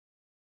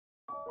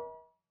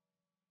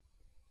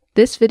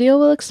This video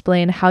will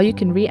explain how you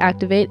can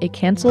reactivate a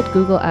canceled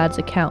Google Ads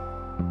account.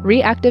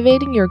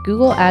 Reactivating your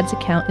Google Ads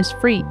account is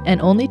free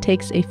and only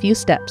takes a few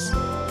steps.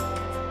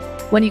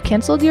 When you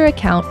canceled your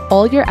account,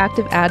 all your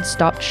active ads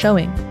stopped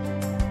showing.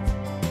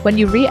 When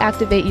you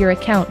reactivate your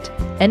account,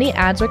 any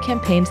ads or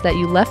campaigns that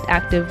you left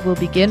active will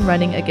begin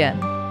running again.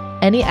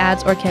 Any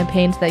ads or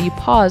campaigns that you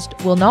paused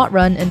will not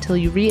run until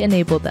you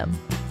re-enable them.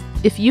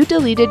 If you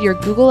deleted your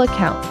Google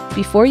account,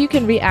 before you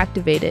can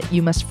reactivate it,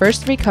 you must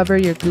first recover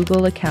your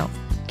Google account.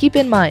 Keep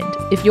in mind,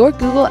 if your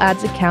Google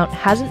Ads account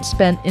hasn't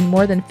spent in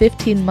more than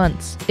 15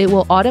 months, it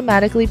will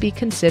automatically be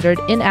considered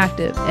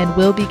inactive and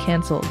will be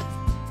canceled.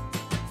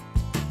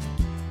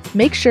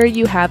 Make sure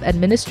you have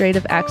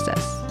administrative access.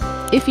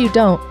 If you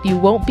don't, you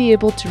won't be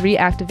able to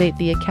reactivate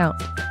the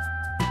account.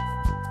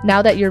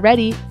 Now that you're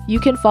ready, you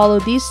can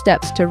follow these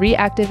steps to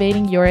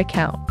reactivating your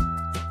account.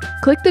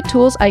 Click the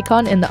Tools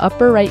icon in the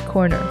upper right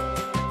corner.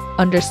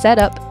 Under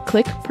Setup,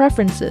 click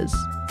Preferences.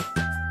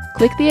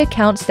 Click the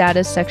Account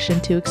Status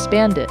section to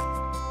expand it.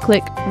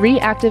 Click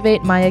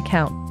Reactivate My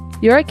Account.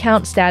 Your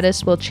account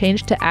status will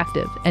change to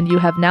active, and you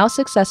have now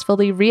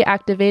successfully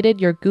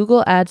reactivated your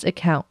Google Ads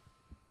account.